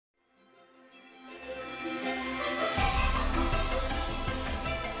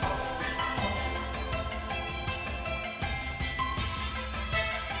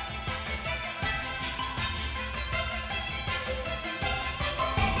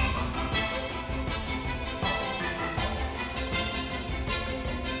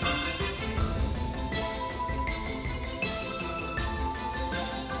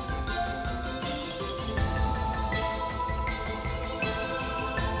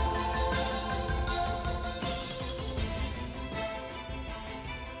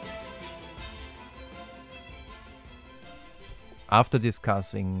After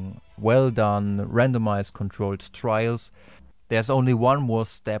discussing well-done randomized controlled trials, there's only one more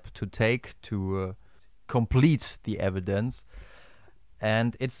step to take to complete the evidence,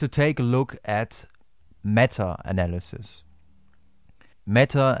 and it's to take a look at meta-analyses.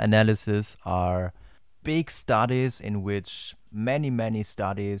 Meta-analyses are big studies in which many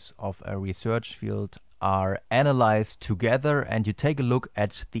studies of a research field are analyzed together, and you take a look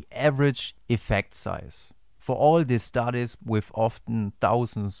at the average effect size for all these studies with often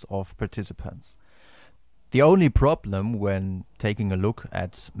thousands of participants. The only problem when taking a look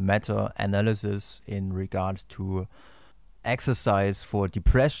at meta-analysis in regard to exercise for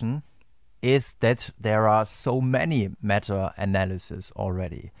depression is that there are so many meta-analyses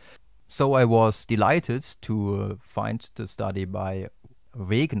already. So I was delighted to find the study by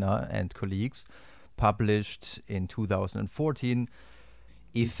Wegner and colleagues, published in 2014,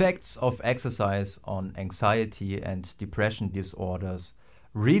 Effects of Exercise on Anxiety and Depression Disorders,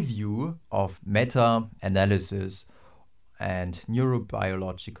 Review of Meta-Analysis and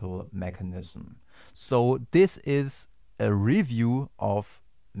Neurobiological Mechanism. So this is a review of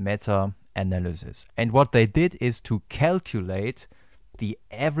meta-analysis. And what they did is to calculate the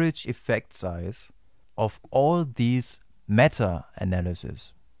average effect size of all these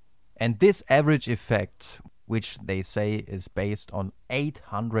meta-analyses. And this average effect, which they say is based on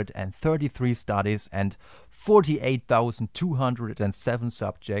 833 studies and 48,207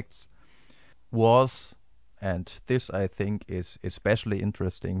 subjects, was, and this I think is especially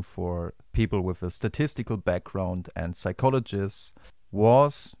interesting for people with a statistical background and psychologists,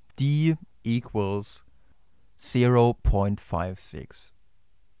 was D equals 0.56.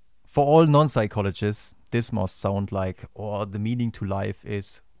 For all non-psychologists, this must sound like, oh, the meaning to life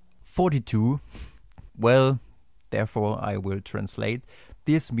is 42. Well, therefore I will translate.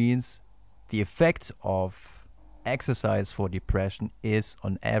 This means the effect of exercise for depression is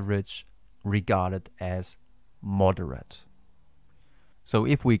on average regarded as moderate. So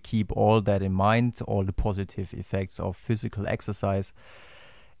if we keep all that in mind, all the positive effects of physical exercise,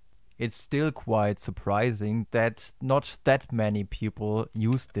 it's still quite surprising that not that many people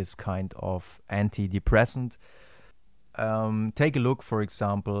use this kind of antidepressant. Take a look, for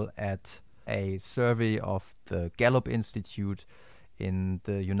example, at a survey of the Gallup Institute in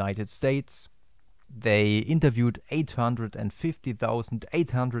the United States. They interviewed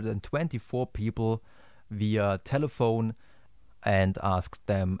 850,824 people via telephone and asked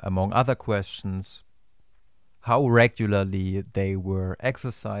them, among other questions, how regularly they were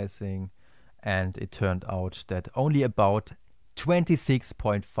exercising, and it turned out that only about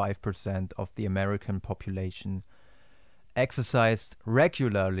 26.5% of the American population exercised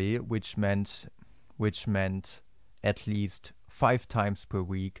regularly, which meant at least 5 times per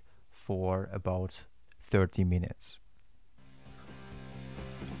week for about 30 minutes.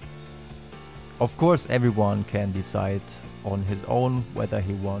 Of course, everyone can decide on his own whether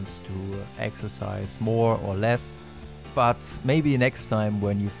he wants to exercise more or less, but maybe next time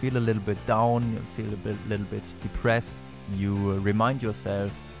when you feel a little bit down, you feel a little bit depressed, you remind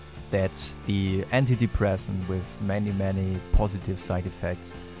yourself that the antidepressant with many positive side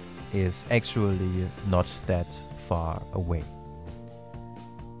effects is actually not that far away.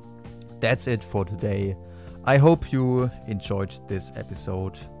 That's it for today. I hope you enjoyed this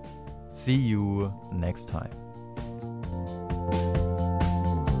episode. See you next time.